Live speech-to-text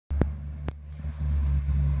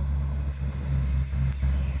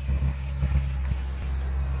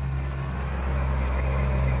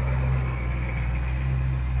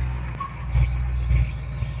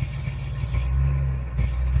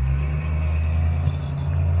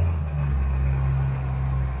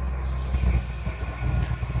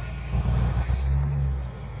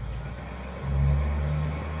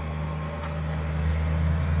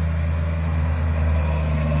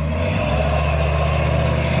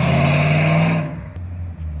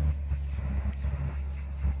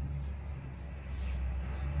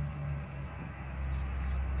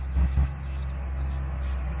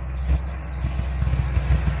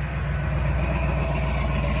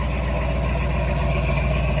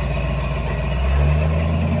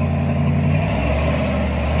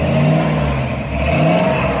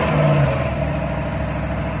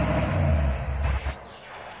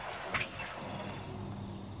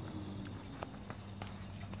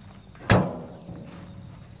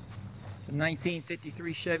a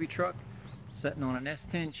 1953 Chevy truck sitting on an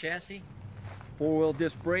S10 chassis. Four-wheel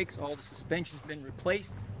disc brakes, all the suspension's been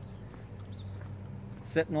replaced.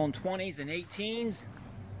 Sitting on 20s and 18s.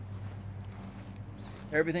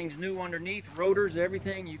 Everything's new underneath, rotors,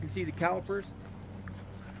 everything. You can see the calipers.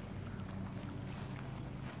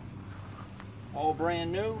 All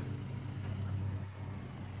brand new.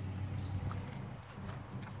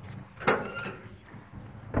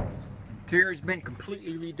 Interior's been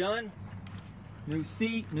completely redone. New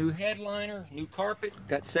seat, new headliner, new carpet.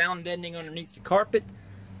 Got sound deadening underneath the carpet.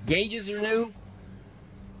 Gauges are new.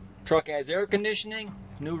 Truck has air conditioning,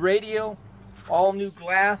 new radio, all new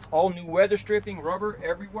glass, all new weather stripping, rubber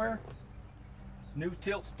everywhere. New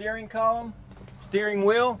tilt steering column, steering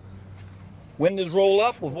wheel. Windows roll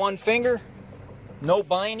up with one finger. No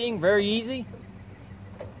binding, very easy.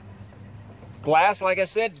 Glass, like I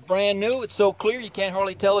said, it's brand new. It's so clear you can't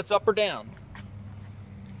hardly tell it's up or down.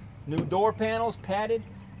 New door panels, padded.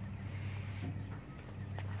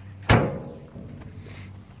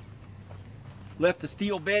 Left a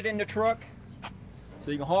steel bed in the truck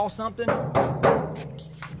so you can haul something.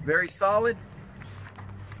 Very solid.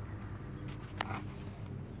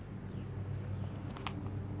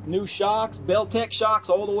 New shocks, Beltec shocks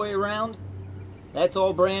all the way around. That's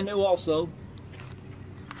all brand new also.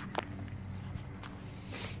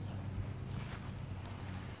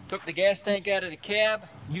 Took the gas tank out of the cab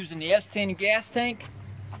using the S10 gas tank.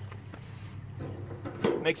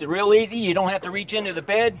 Makes it real easy. You don't have to reach into the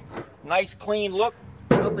bed. Nice clean look.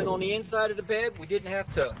 Nothing on the inside of the bed. We didn't have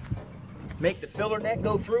to make the filler net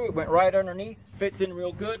go through. It went right underneath. Fits in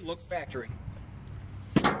real good. Looks factory.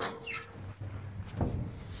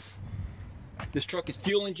 This truck is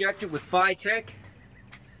fuel injected with EFI Tech.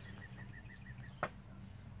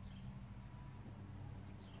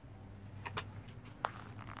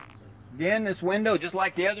 Again, this window, just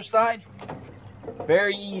like the other side,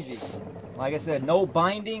 very easy. Like I said, no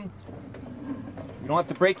binding. You don't have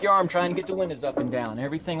to break your arm trying to get the windows up and down.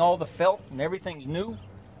 Everything, all the felt and everything's new.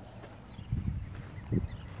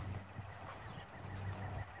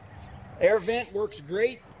 Air vent works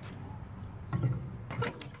great.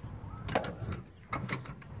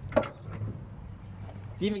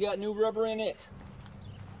 It's even got new rubber in it.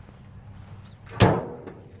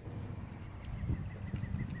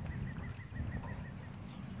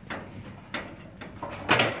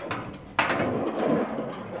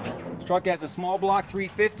 This truck has a small block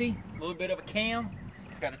 350, a little bit of a cam.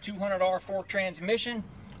 It's got a 200 R4 transmission.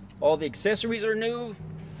 All the accessories are new.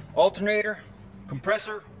 Alternator,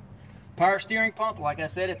 compressor, power steering pump. Like I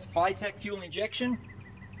said, it's EFI Tech fuel injection.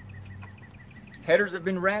 Headers have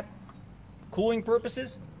been wrapped for cooling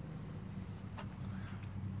purposes.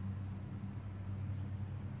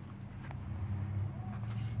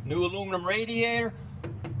 New aluminum radiator,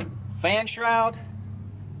 fan shroud,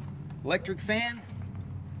 electric fan.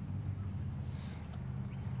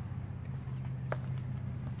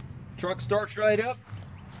 Truck starts right up.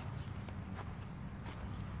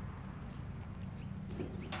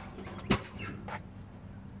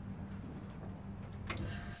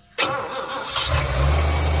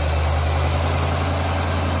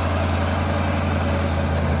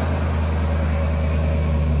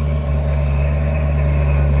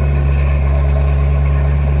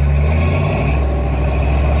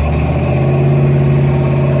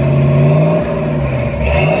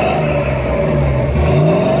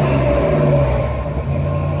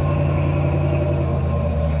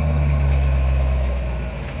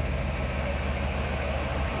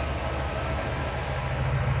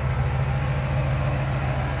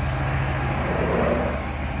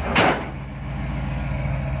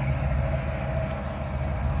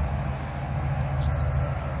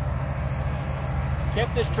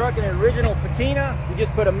 Kept this truck in an original patina. We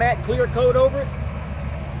just put a matte clear coat over it.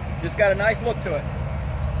 Just got a nice look to it.